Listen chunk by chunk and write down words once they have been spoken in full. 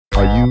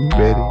Are you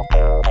ready?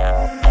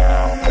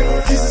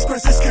 Jesus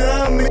Christ is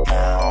coming.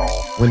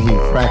 When he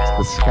cracks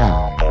the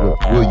sky,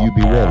 will you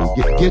be ready?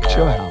 Get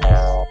your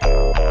house.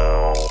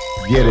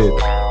 Get it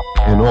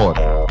in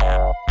order.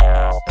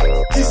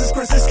 Jesus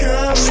Christ is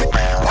coming.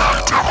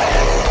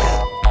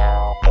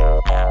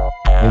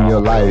 In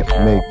your life,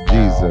 make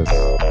Jesus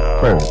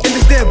first. In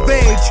this day of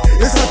age,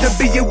 it's hard to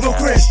be a real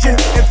Christian.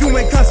 If you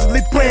ain't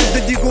constantly praying,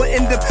 then you gon'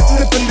 end up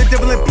slipping the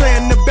devil and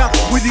playing about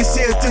what he's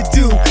here to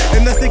do.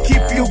 And that's to keep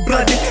you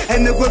blinded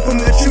and away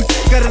from the truth.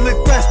 Gotta look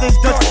past this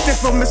dark, step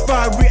from his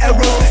fiery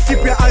arrows.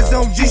 Keep your eyes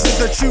on Jesus,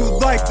 the true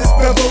light, this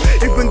rebel.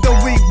 Even though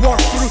we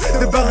walk through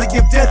the valley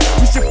of death,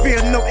 we should fear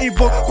no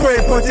evil.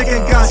 Pray for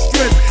taking God's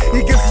strength.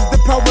 He gives us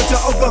the power to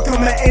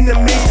overcome our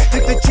enemies.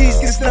 If the cheese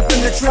gets snapped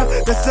in the trap,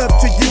 that's up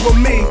to you or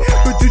me.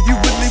 But do you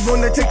really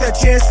wanna take that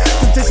chance?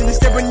 Temptation is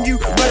staring you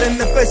right in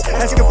the face,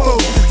 asking for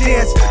to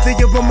dance. The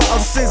aroma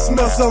of sin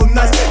smells so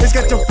nice. It's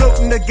got you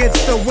floating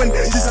against the wind,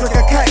 just like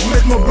a kite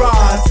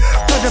mesmerized.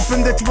 Caught up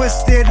in the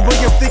twisted way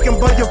you're thinking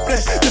by your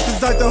flesh. This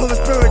is like the Holy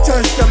Spirit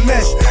turns the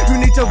mesh.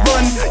 You need to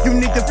run, you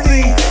need to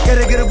flee.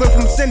 Gotta get away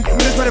from sin.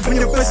 When it's right up in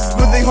your face, it's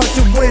really hard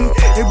to win.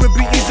 It would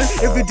be easy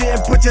if you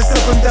didn't put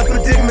yourself in that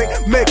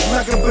predicament. Make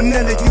like a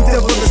banana, you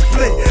devil to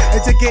split. And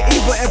take your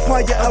evil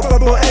empire of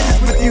rubber edges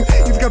with you.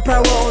 You've got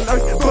power on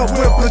earth, but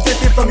we're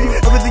protected from you.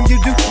 Everything you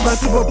do, my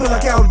super pull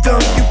like how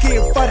dumb. You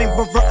keep fighting,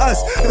 but for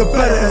us, the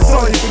battle has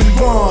already been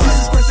won.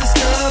 Jesus Christ is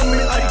coming,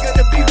 are you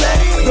gonna be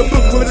ready? The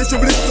book with the show,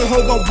 this is the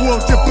whole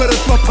world, you better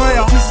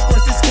prepare. Jesus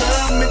Christ is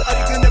coming, are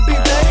you gonna be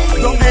ready?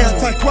 The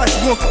Antichrist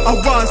will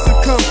arise to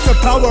come to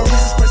power.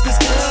 Jesus Christ is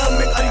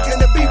coming, are you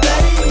gonna be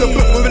ready? The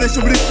book with the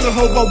show, this is the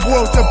whole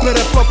world, you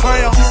better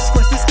prepare. Jesus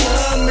Christ is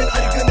coming,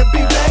 are you gonna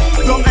be ready?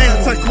 The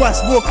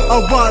Antichrist will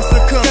arise to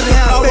come to power. Gotta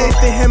have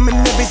faith in him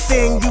and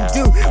everything you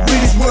do.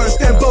 Read his words,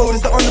 stand bold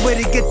is the only way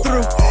to get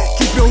through.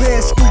 Keep your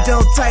hands screwed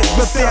down tight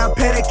without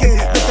panicking.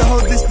 Let the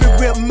Holy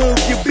Spirit move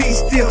you, be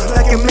still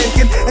like a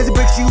mannequin. As it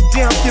breaks you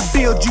down to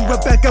build you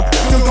up back up.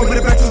 Don't go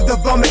with it back to the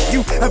vomit.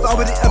 You have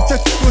already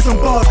obsessed with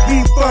some balls. Be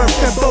firm,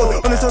 stand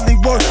bold on this only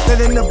word. Let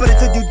nobody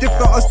tell you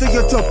different or steer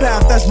you to a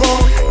path that's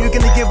wrong. You're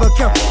gonna give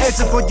account,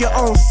 answer for your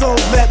own soul.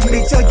 Let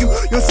me tell you,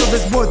 your soul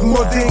is worth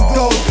more than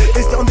gold.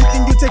 It's the only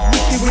thing you take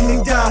with you when you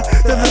die.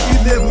 The life you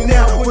live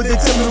now, will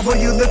determine where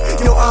you live.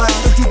 Your eyes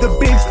look to the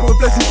beams,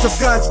 reflections of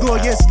God's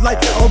glorious light.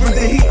 Over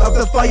the heat of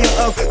the fire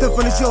of the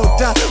furnace, you'll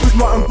die. What's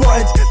more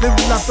important? Live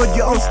life for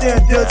your own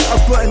standards. Of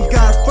putting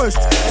God first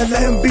and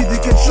let him be the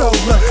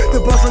controller.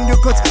 The boss on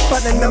your cuts,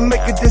 fighting and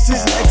make a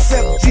decision.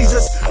 Accept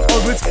Jesus, or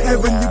it's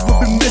heaven you will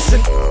be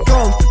missing.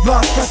 Gone,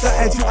 lost, cast the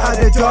edge out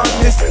of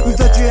darkness. We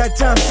thought you had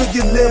time, so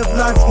you live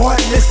life's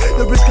heartless.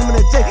 There is coming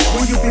a day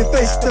when you'll be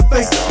face to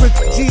face with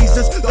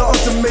Jesus, the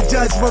ultimate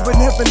judge, where in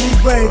heaven he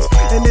reigns.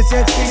 In his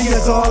hands he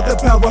has all the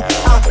power.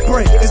 I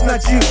pray it's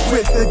not you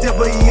with the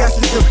devil, he has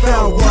to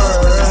devour. Jesus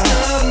Christ is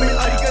coming,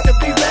 are you gonna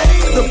be ready?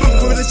 The book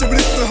with the show,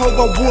 this is the whole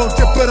world,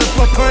 you better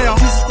prepare.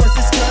 Jesus Christ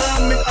is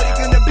coming, are you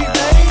gonna be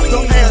ready? The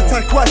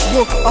Antichrist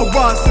will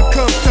arise to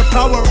come to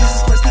power.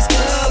 Jesus Christ is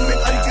coming,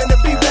 are you gonna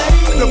be ready?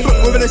 The book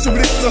with the show,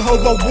 this is the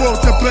whole world,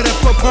 you better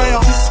prepare.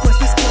 Jesus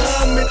Christ is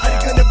coming, are you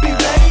gonna be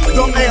ready?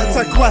 The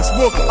Antichrist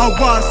will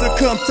arise to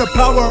come to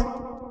power.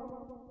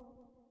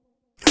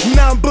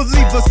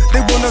 Non-believers,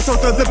 they wanna talk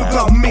to live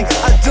about me.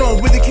 I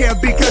don't really care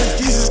because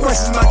Jesus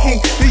Christ is my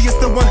king. He is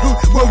the one who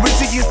will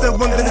reach, he is the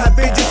one that have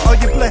vengeance. All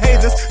you play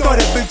haters,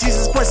 thought it, but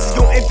Jesus Christ is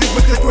gonna enter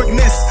with the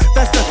quickness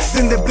faster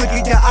than the blink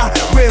of your eye.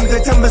 When the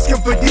time has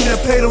come for you to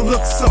pay, don't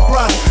look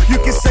surprised. You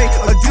can say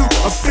or do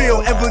or feel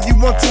whatever you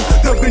want to.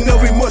 There'll be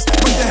no remorse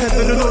when the hand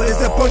of the Lord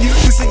is upon you.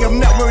 You say I'm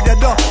not worried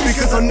at all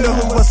because I know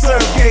who I serve.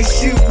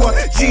 Yeshua,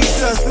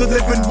 Jesus, the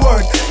living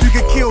word. You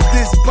can kill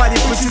this body,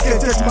 but you can't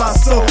touch my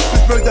soul.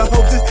 This bird that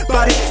holds this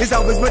body is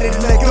always ready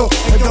to let go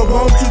and go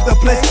home to the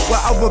place where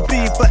I will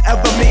be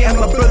forever. Me and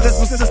my brothers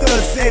and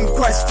sisters in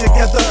Christ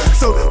together.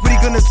 So what are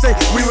you gonna say?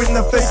 We're in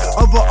the face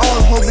of all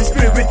Holy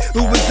Spirit,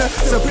 who is the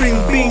supreme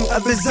being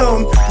of his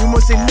own. You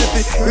must say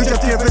nothing. You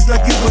drop your wrist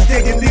like you was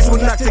dead, and these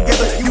were not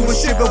together. You will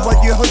shiver while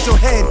you hold your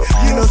head.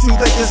 You know too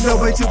late, there's no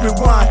way to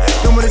rewind.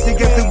 Don't wanna see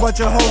get through what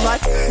your whole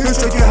life. He'll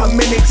show you how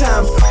many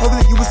times.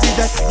 Hopefully you will see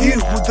that you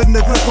were the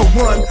neglectful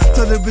one,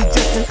 totally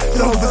rejecting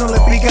the hope is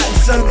only begotten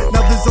son.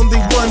 Now there's only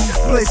one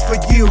place for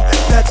you,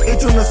 that's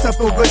eternal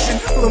separation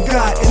from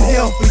God and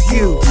hell for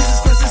you. Jesus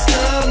Christ is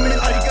coming,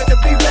 are you gonna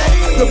be ready?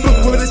 The book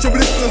with the show,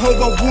 this is the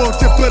whole world,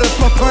 you better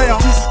prepare.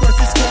 Jesus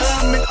Christ is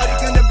coming, are you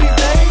gonna be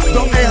ready?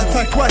 The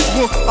Antichrist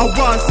will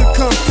arise to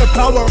come to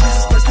power.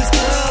 Jesus Christ is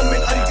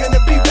coming, are you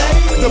gonna be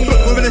ready? The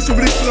book with the show,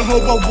 this is the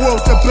whole world,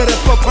 you better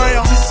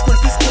prepare. Jesus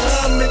Christ is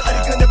coming, are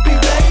you gonna be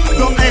ready?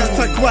 The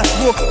Antichrist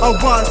will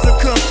arise to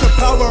come to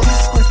power.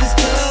 Jesus Christ is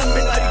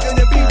coming, are you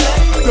gonna be ready?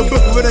 The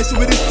book with the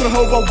show, this is the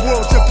whole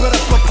world, you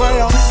better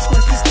prepare. Jesus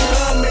Christ is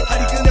coming, are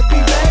you gonna be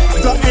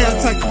ready? The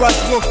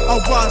Antichrist will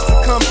arise to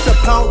come to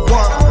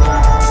power.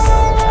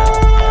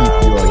 Keep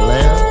your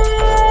lamp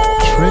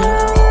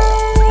trimmed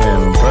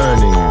and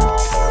burning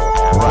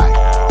bright.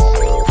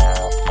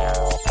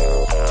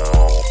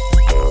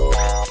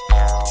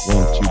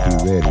 Won't you be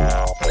ready?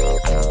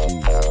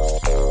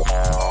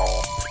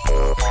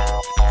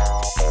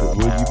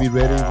 Will you be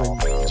ready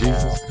when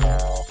Jesus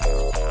comes?